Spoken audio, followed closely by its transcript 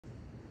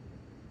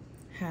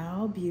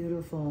How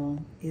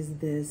beautiful is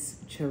this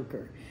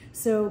choker?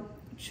 So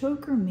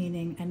choker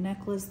meaning a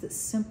necklace that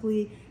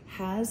simply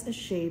has a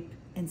shape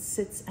and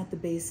sits at the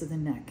base of the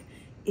neck.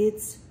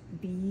 It's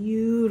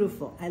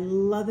beautiful. I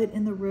love it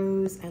in the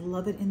rose. I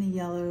love it in the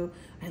yellow.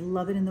 I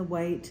love it in the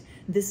white.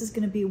 This is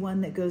going to be one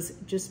that goes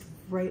just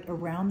right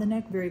around the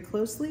neck very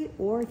closely,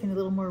 or if you need a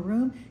little more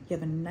room, you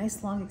have a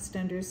nice long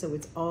extender, so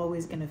it's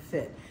always going to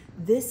fit.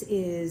 This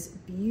is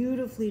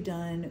beautifully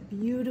done,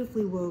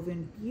 beautifully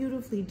woven,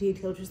 beautifully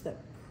detailed, just that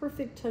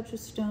perfect touch of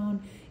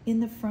stone in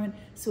the front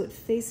so it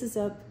faces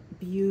up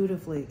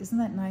beautifully. Isn't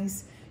that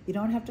nice? You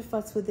don't have to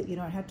fuss with it. You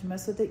don't have to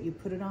mess with it. You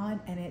put it on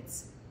and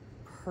it's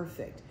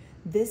perfect.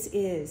 This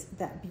is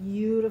that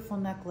beautiful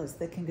necklace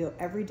that can go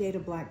every day to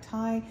black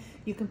tie.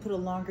 You can put a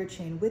longer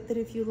chain with it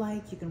if you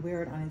like. You can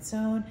wear it on its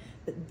own.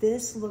 But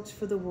this looks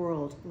for the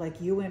world like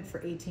you went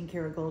for 18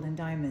 karat gold and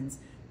diamonds,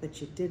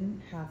 but you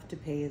didn't have to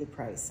pay the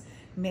price.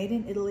 Made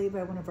in Italy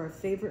by one of our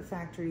favorite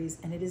factories,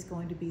 and it is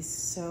going to be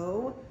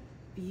so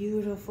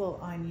beautiful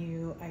on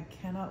you. I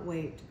cannot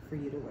wait for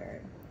you to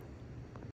wear it.